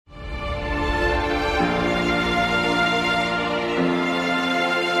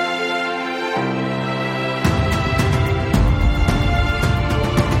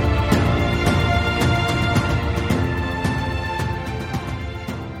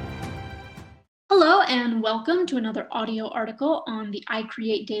and welcome to another audio article on the I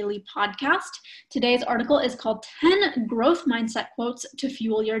Create Daily podcast. Today's article is called 10 Growth Mindset Quotes to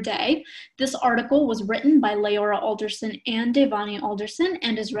Fuel Your Day. This article was written by Leora Alderson and Devani Alderson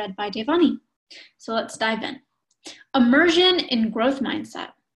and is read by Devani. So let's dive in. Immersion in growth mindset.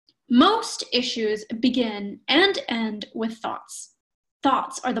 Most issues begin and end with thoughts.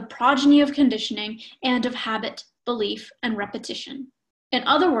 Thoughts are the progeny of conditioning and of habit, belief, and repetition. In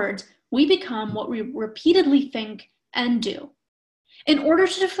other words, we become what we repeatedly think and do. In order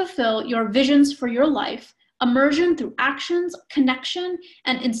to fulfill your visions for your life, immersion through actions, connection,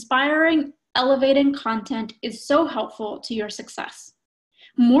 and inspiring, elevating content is so helpful to your success.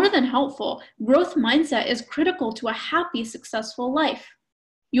 More than helpful, growth mindset is critical to a happy, successful life.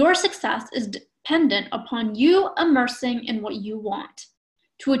 Your success is dependent upon you immersing in what you want.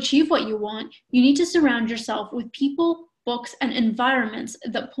 To achieve what you want, you need to surround yourself with people, books, and environments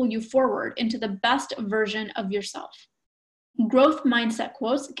that pull you forward into the best version of yourself. Growth mindset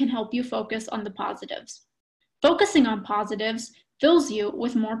quotes can help you focus on the positives. Focusing on positives fills you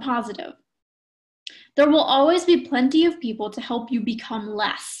with more positive. There will always be plenty of people to help you become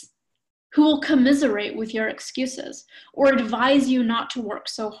less, who will commiserate with your excuses or advise you not to work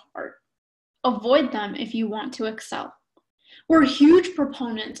so hard. Avoid them if you want to excel. We're huge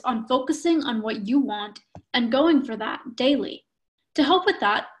proponents on focusing on what you want and going for that daily. To help with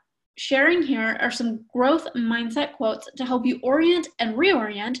that, sharing here are some growth mindset quotes to help you orient and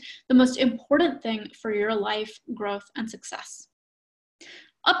reorient the most important thing for your life, growth, and success.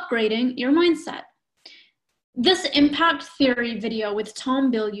 Upgrading your mindset. This impact theory video with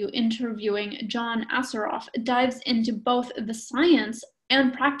Tom Bilyeu interviewing John Assaraf dives into both the science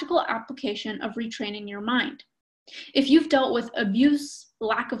and practical application of retraining your mind. If you've dealt with abuse,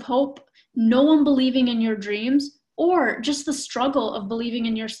 lack of hope, no one believing in your dreams, or just the struggle of believing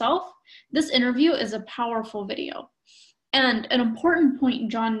in yourself, this interview is a powerful video. And an important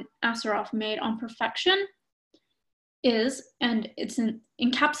point John Assaraf made on perfection is, and it's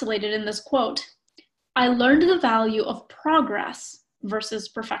encapsulated in this quote, "I learned the value of progress versus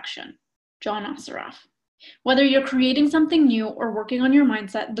perfection." John Assaraf. Whether you're creating something new or working on your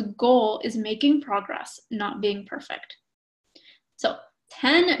mindset, the goal is making progress, not being perfect. So,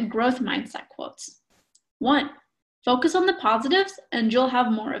 10 growth mindset quotes. 1, focus on the positives and you'll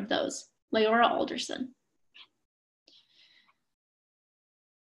have more of those. Leora Alderson.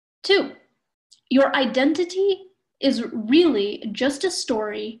 2, your identity is really just a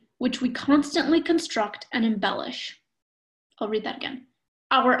story which we constantly construct and embellish. I'll read that again.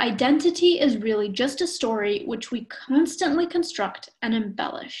 Our identity is really just a story which we constantly construct and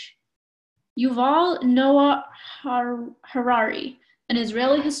embellish. Yuval Noah Harari, an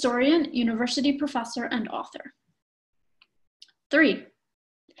Israeli historian, university professor, and author. 3,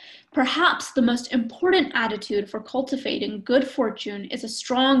 perhaps the most important attitude for cultivating good fortune is a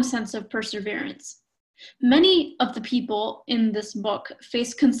strong sense of perseverance. Many of the people in this book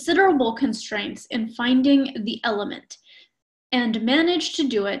face considerable constraints in finding the element, and manage to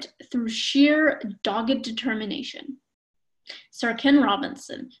do it through sheer dogged determination. Sir Ken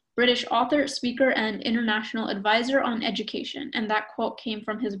Robinson, British author, speaker, and international advisor on education, and that quote came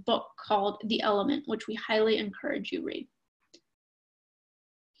from his book called The Element, which we highly encourage you read.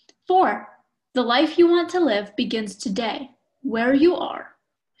 4, the life you want to live begins today, where you are.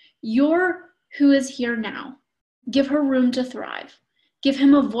 You're who is here now. Give her room to thrive. Give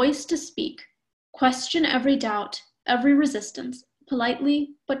him a voice to speak. Question every doubt, every resistance,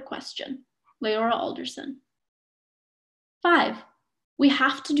 politely but question. Leora Alderson. 5, we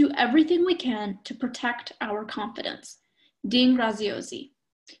have to do everything we can to protect our confidence. Dean Graziosi,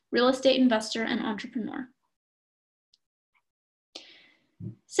 real estate investor and entrepreneur.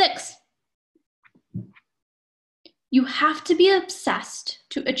 6, you have to be obsessed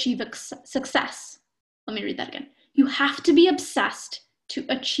to achieve success. Let me read that again. You have to be obsessed to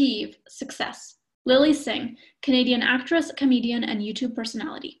achieve success. Lily Singh, Canadian actress, comedian, and YouTube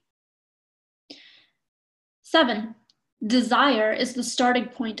personality. 7, desire is the starting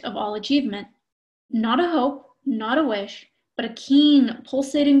point of all achievement. Not a hope, not a wish, but a keen,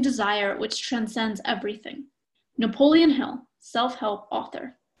 pulsating desire which transcends everything. Napoleon Hill, self-help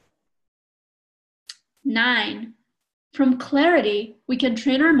author. 9, from clarity, we can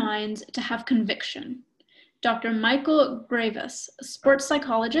train our minds to have conviction. Dr. Michael Gravis, sports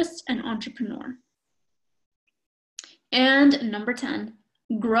psychologist and entrepreneur. And number 10,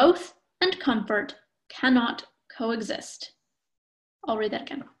 growth and comfort cannot coexist. I'll read that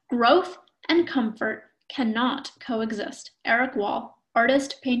again. Growth and comfort cannot coexist. Eric Wall,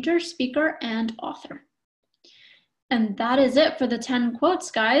 artist, painter, speaker, and author. And that is it for the 10 quotes,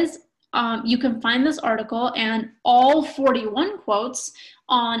 guys. You can find this article and all 41 quotes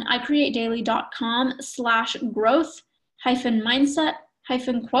on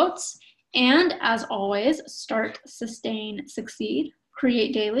iCreateDaily.com/growth-mindset-quotes. And as always, start, sustain, succeed,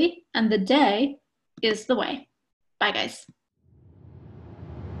 create daily, and the day is the way. Bye, guys.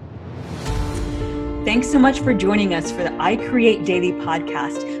 Thanks so much for joining us for the I Create Daily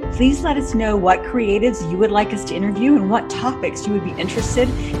podcast. Please let us know what creatives you would like us to interview and what topics you would be interested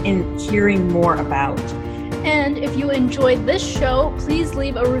in hearing more about. And if you enjoyed this show, please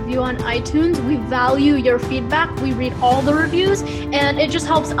leave a review on iTunes. We value your feedback. We read all the reviews, and it just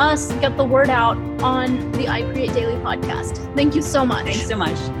helps us get the word out on the I Create Daily podcast. Thank you so much. Thanks so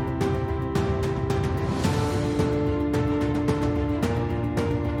much.